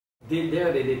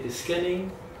they did the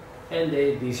scanning and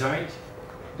they designed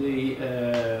the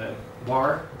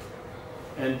bar,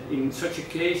 and in such a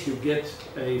case you get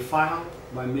a file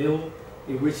by mail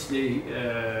in which the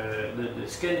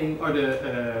scanning or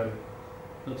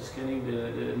not the scanning,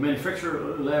 the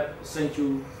manufacturer lab sent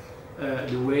you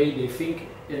the way they think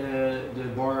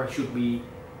the bar should be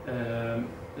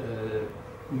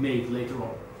made later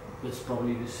on. That's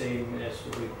probably the same as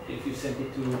if you send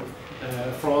it to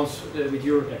France with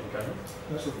your technica.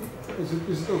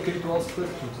 Is it okay to ask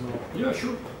questions now? Yeah,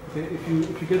 sure. Okay, if you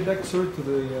get back, sir, to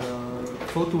the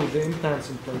photo with the implants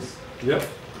in place. Yeah.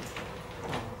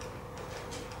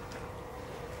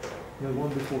 Yeah,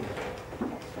 one before.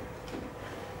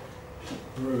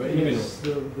 Yes,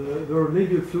 there are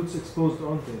labial flutes exposed,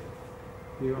 aren't they?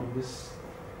 Here on this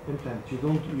implant.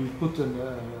 You put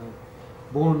a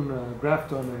bone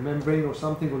graft on a membrane or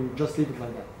something, or you just leave it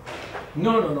like that?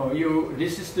 No.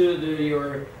 This is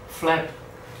your flap.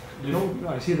 No,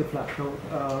 I see the flap. No,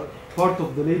 part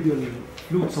of the labial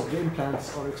flutes of the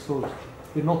implants are exposed.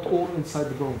 They're not all inside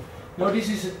the bone. No, this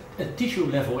is a tissue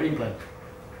level implant.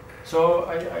 So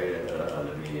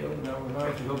let me now I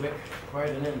have to go back quite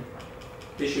an end.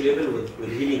 Tissue level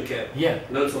with healing cap. Yeah.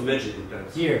 Not submerged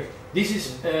implants. Here, this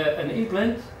is an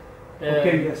implant.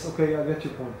 Okay. Yes. Okay. I get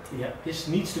your point. Yeah. This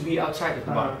needs to be outside of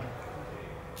the body.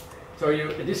 So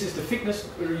this is the thickness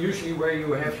usually where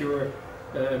you have your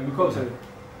mucosa.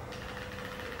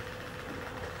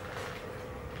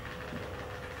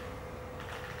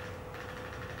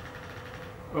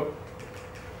 Oh.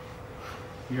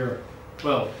 Here.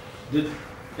 Well, the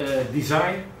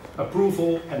design,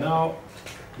 approval, and now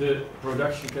the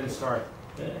production can start.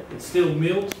 It's still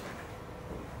milled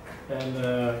and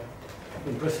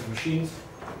impressive machines,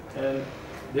 and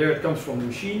there it comes from the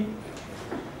machine.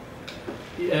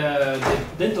 The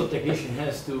dental technician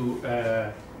has to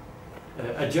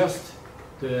adjust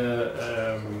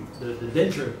the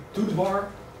denture to the bar,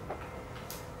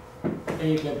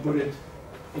 and you can put it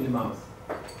in the mouth.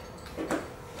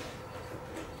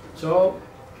 So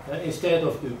instead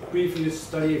of the previous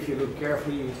study, if you look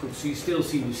carefully, you could still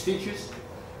see the stitches.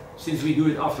 Since we do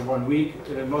it after 1 week,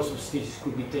 most of the stitches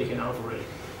could be taken out already.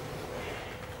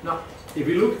 Now, if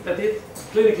you look at it,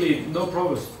 clinically no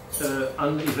problems,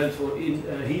 uneventful in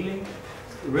healing.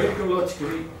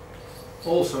 Radiologically,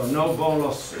 also no bone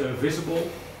loss visible.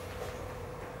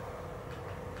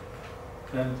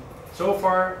 And so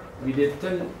far, we did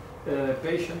 10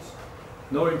 patients,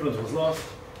 no implant was lost,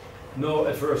 no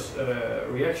adverse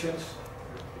reactions,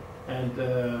 and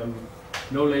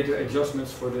no later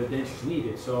adjustments for the dentures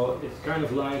needed. So it's kind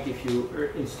of like if you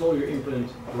install your implant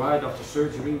right after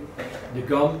surgery, the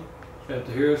gum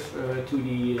adheres to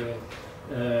the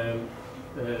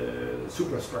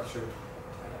suprastructure.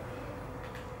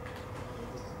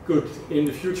 Good. In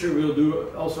the future, we'll do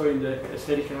also in the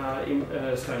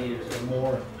Aesthetica study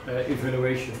more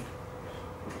evaluation.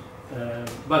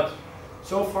 But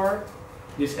so far,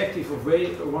 this active of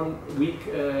 1 week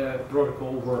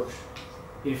protocol works.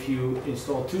 If you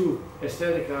install 2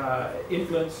 Aesthetica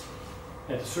implants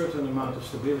at a certain amount of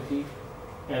stability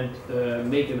and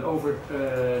make an over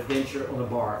denture on a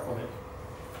bar on it.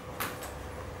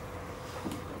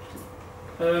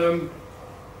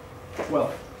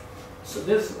 Well, so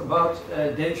this is about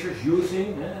dentures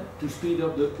using to speed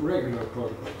up the regular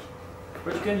protocols.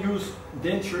 But you can use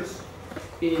dentures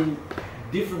in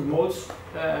different modes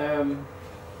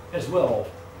as well.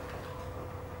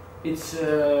 It's,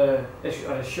 as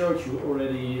I showed you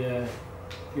already,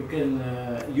 you can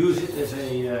use it as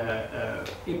a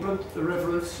implant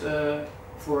reference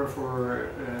for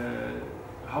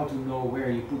how to know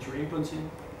where you put your implants in.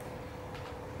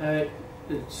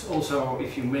 It's also,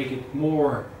 if you make it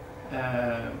more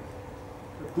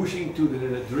pushing to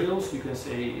the drills, you can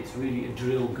say it's really a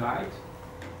drill guide.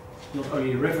 Not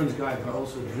only a reference guide, but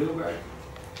also a drill guide.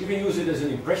 You can use it as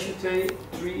an impression tray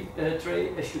as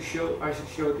I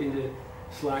showed in the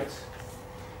slides.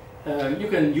 You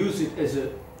can use it as a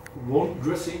wound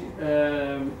dressing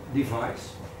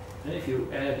device. And if you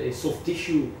add a soft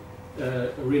tissue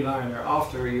reliner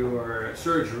after your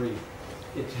surgery,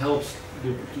 it helps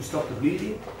to stop the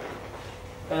bleeding.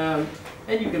 And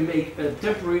you can make a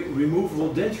temporary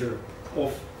removable denture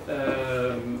of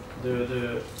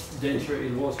the denture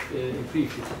it was in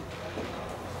previous.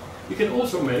 You can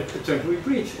also make a temporary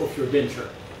breach of your denture.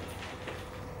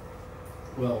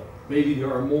 Well, maybe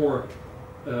there are more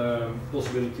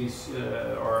possibilities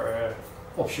or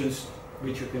options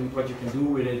what you can do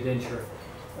with a denture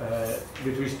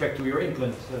with respect to your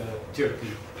implant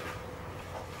therapy.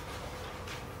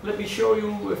 Let me show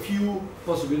you a few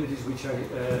possibilities which I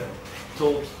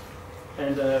thought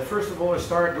And first of all, I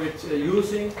start with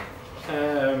using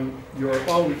your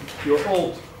old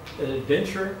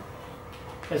denture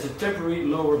as a temporary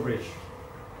lower bridge.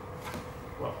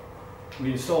 Well,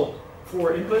 we installed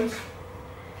 4 implants,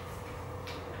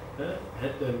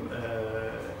 had them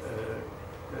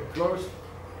closed,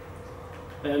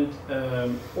 and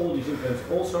all these implants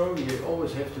also, you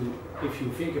always have to, if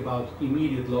you think about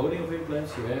immediate loading of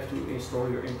implants, you have to install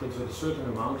your implants with a certain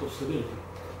amount of stability.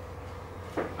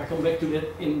 I come back to that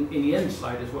in the end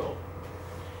slide as well.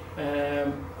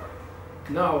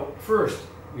 Now, first,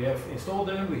 we have installed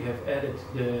them, we have added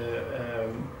the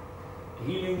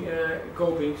healing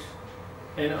copings,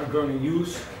 and are going to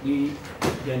use the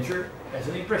denture as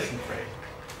an impression tray,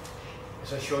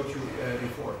 as I showed you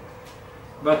before.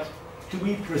 But to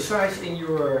be precise in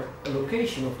your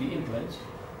location of the implant,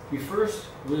 we first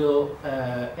will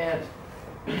add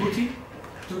putty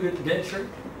to the denture,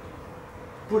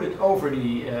 put it over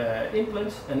the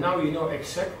implants, and now you know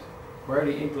exact where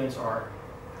the implants are.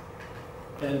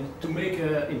 And to make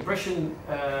an impression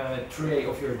tray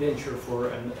of your denture for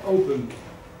an open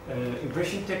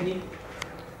impression technique,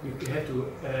 you have to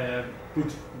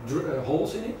put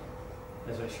holes in it,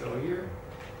 as I show here.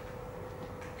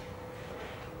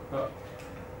 Oh.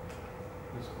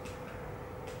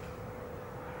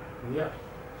 Yeah.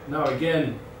 Now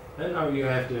again, and now you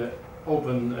have the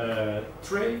open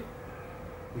tray.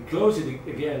 We close it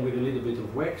again with a little bit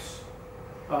of wax.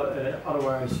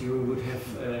 Otherwise, you would have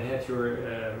had your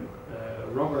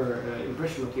rubber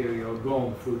impression material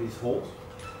gone through these holes.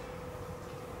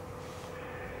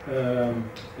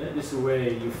 This is the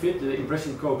way you fit. The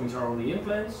impression copings are on the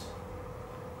implants.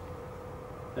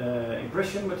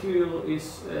 Impression material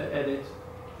is added.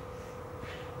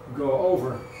 Go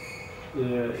over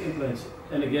the implants,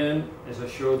 and again, as I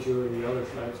showed you in the other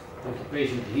slides, let the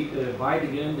patient bite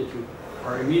again, that you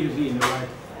are immediately in the right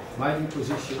biting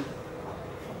position.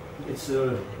 It's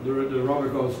the rubber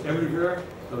goes everywhere,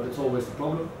 so that's always the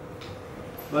problem.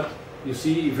 But you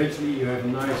see, eventually you have a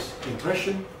nice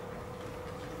impression,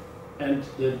 and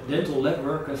the dental lab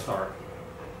work can start.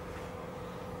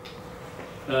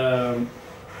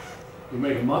 You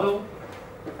make a model,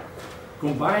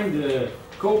 combine the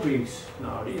copings,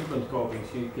 now the implant copings,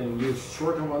 you can use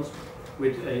shorter ones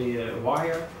with a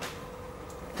wire,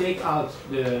 take out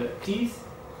the teeth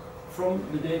from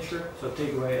the denture, so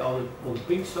take away all the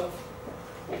pink stuff,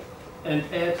 and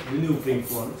add the new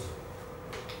pink ones.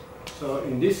 So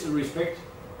in this respect,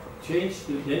 change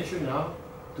the denture now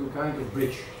to a kind of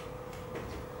bridge.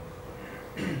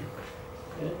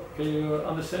 Can you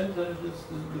understand the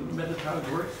method, how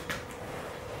it works?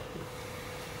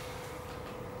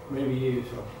 Maybe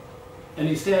so. And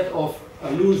instead of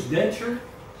a loose denture,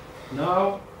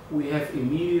 now we have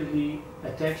immediately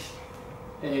attached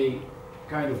a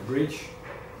kind of bridge,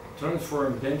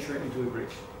 transform denture into a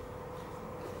bridge.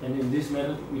 And in this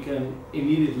method we can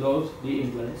immediately load the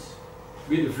implants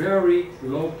with a very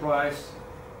low price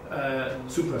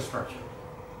superstructure.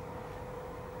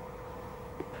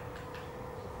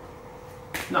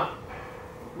 Now,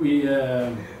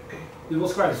 it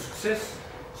was quite a success.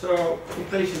 So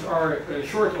if patients are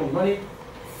short on money,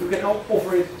 you can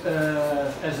offer it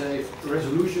as a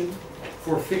resolution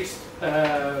for fixed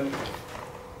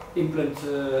implant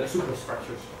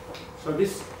superstructures. So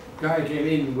this guy came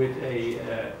in with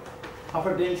a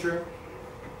upper denture,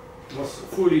 was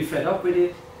fully fed up with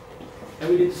it, and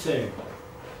we did the same.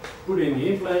 Put in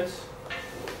the implants,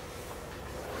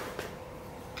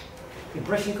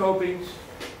 impression copings,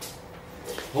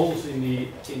 holes in the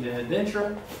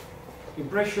denture,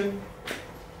 impression,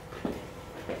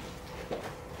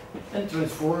 and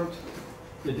transformed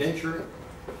the denture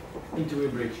into a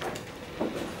bridge.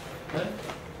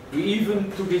 We even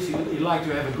took this, he liked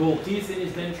to have a gold teeth in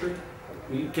his denture,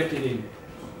 we kept it in.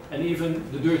 And even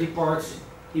the dirty parts,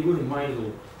 he wouldn't mind at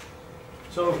all.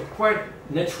 So quite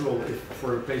natural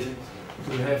for a patient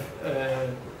to have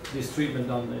this treatment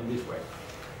done in this way.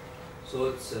 So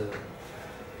it's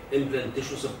implant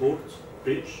tissue support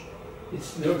bridge.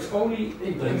 It's only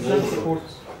implant support.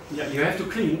 Yeah, you have to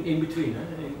clean in between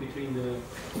the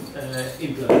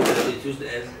implant. It's used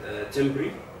as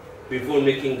temporary before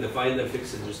making the final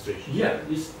fixed registration. Yeah,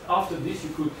 after this you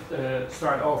could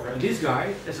start over. And this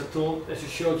guy, as I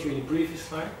showed you in the previous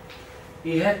slide,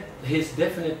 he had his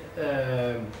definite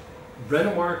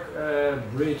Brennemark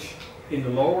bridge in the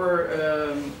lower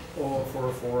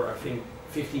for I think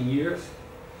 15 years.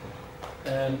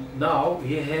 And now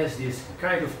he has this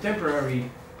kind of temporary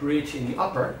bridge in the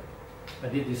upper. I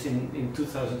did this in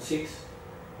 2006.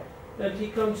 And he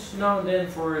comes now and then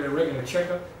for a regular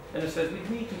checkup, and I said,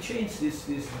 we need to change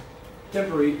this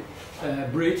temporary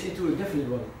bridge into a definite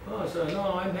one. Oh, so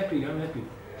no, I'm happy.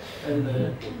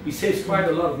 And he saves quite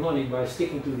a lot of money by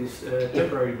sticking to this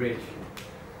temporary bridge.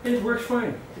 And it works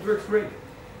fine. It works great.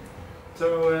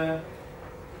 So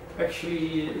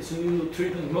actually, it's a new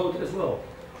treatment mode as well.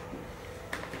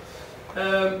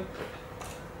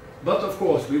 But of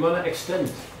course, we want to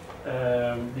extend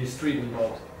this treatment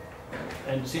mode.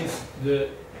 And since the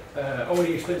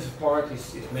only expensive part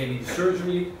is maybe the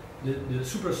surgery, the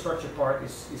superstructure part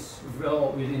is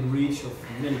well within reach of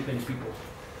many people.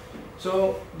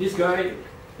 So this guy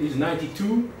is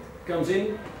 92, comes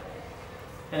in,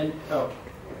 and oh,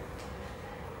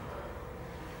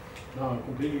 now I'm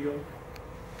completely gone.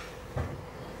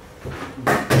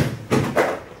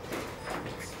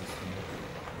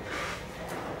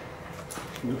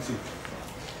 Let's see.